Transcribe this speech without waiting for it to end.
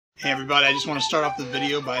Hey everybody, I just want to start off the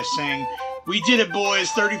video by saying, we did it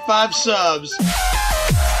boys, 35 subs!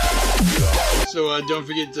 So don't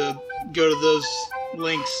forget to go to those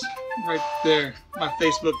links right there, my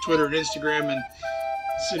Facebook, Twitter, and Instagram, and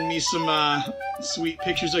send me some sweet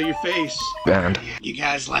pictures of your face. Band. You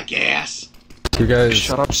guys like ass? You guys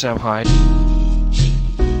shut up, Sam Hyde.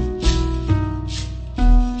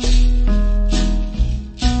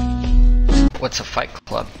 What's a fight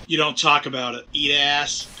club? You don't talk about it. Eat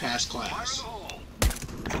ass, pass class.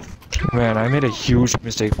 Man, I made a huge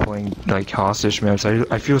mistake playing, like, hostage maps.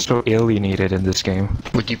 I feel so alienated in this game.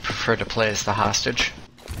 Would you prefer to play as the hostage?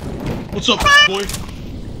 What's up, boy?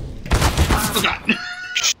 Oh god.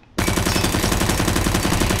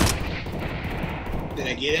 Did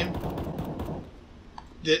I get him?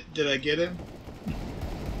 Did I get him?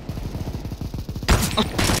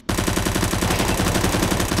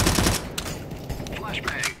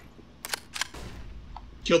 Flashbang.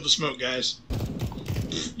 Killed the smoke, guys.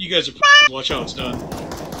 You guys are watch how it's done.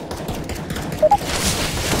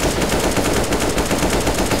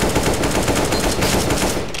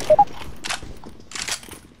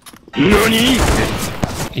 NANI?!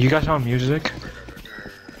 You guys want music?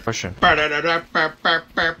 Question. Good.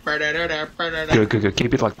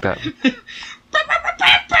 Keep it like that.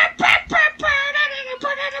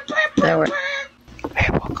 Hey,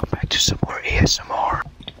 welcome back to some more ASMR.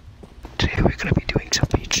 Today we're gonna be doing some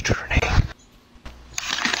page turning.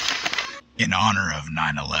 In honor of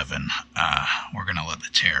 9/11, we're gonna let the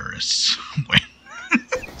terrorists win.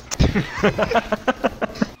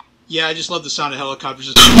 Yeah, I just love the sound of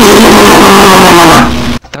helicopters.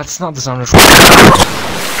 That's not the sound of.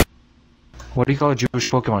 What do you call a Jewish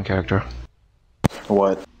Pokemon character?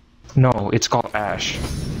 What? No, it's called Ash.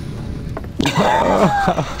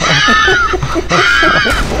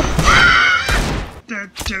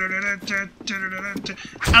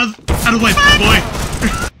 Out of the way, boy!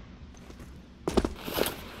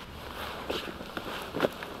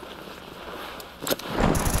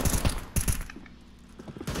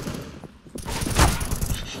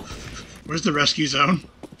 Where's the rescue zone?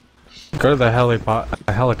 Go to the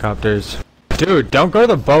helicopters. Dude, don't go to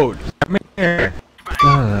the boat. Come here.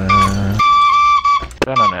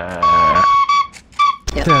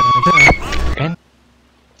 And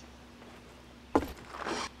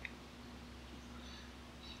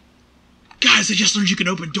Guys, I just learned you can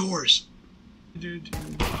open doors.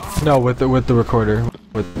 No, with the recorder.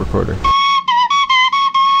 With the recorder.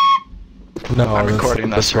 No, I'm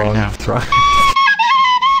recording this right wrong. now. That's wrong.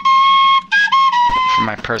 For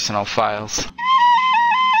my personal files.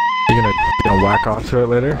 You're gonna whack off to it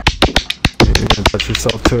later? You're gonna touch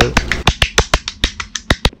yourself to it?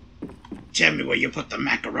 Tell me where you put the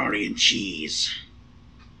macaroni and cheese.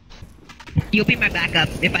 You'll be my backup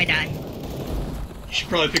if I die. You should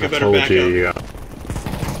probably pick a better backup.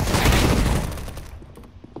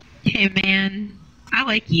 Hey man, I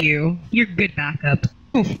like you. You're good backup.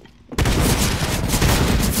 Oof.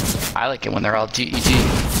 I like it when they're all DED.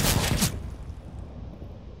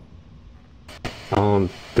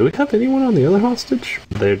 Do we have anyone on the other hostage?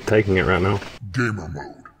 They're taking it right now. Gamer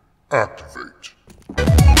mode. Activate.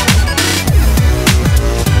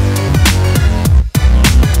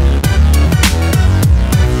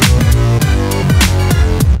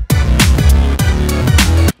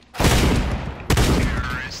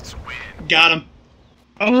 Got him.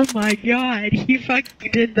 Oh my god, he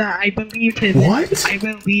fucking did that. I believed him. What? I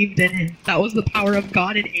believed in him. That was the power of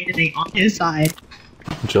God and anime on his side.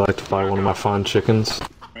 Would you like to buy one of my fine chickens?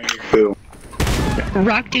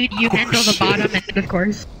 Rock dude, you handle the bottom end, of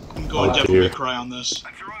course. I'm going to definitely cry on this.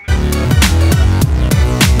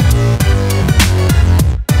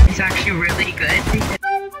 It's actually really good.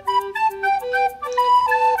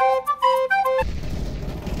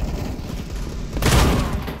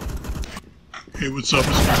 Hey, what's up?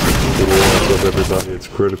 What's up, everybody? It's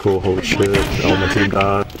Critical. Holy shit. All my team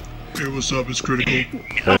died. Hey, what's up? It's Critical.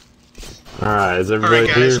 Alright, is everybody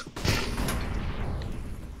here?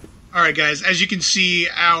 Alright guys, as you can see,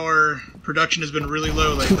 our production has been really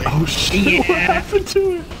low lately. Oh shit, what happened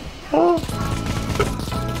to it? Oh.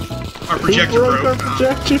 Our projector broke broke. our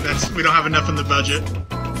projector. We don't have enough in the budget.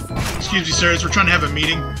 Excuse me, sirs, we're trying to have a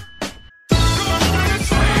meeting.